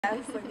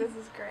Yes, like this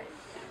is great.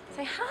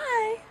 Say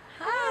hi.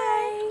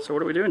 Hi. So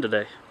what are we doing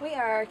today? We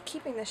are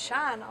keeping the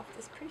shine off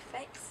this pretty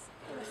face.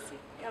 Let's see.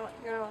 You're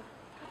gonna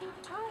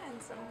hi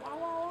and some wah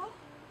wah wah.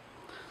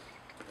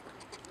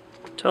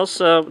 Tell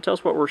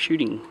us what we're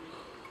shooting.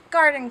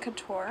 Garden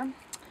couture.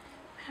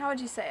 How would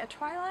you say, a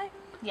twilight?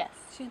 Yes.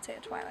 She'd say a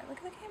twilight. Look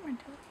at the camera and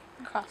tell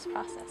it. Cross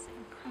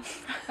processing.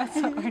 That's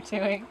what we're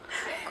doing.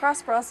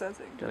 Cross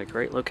processing. Got a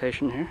great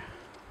location here.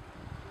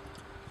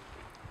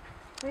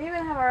 We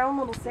even have our own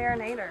little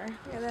serenader.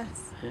 Look at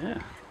this.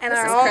 Yeah. And This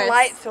our is own Chris.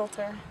 light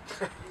filter.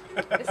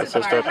 This is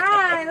So stuff.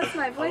 Hi, that's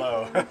my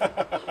boyfriend.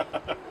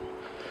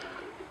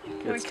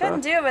 Good We stuff.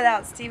 couldn't do it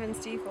without Steven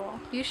Stiefel.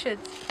 You should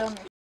film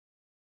yourself.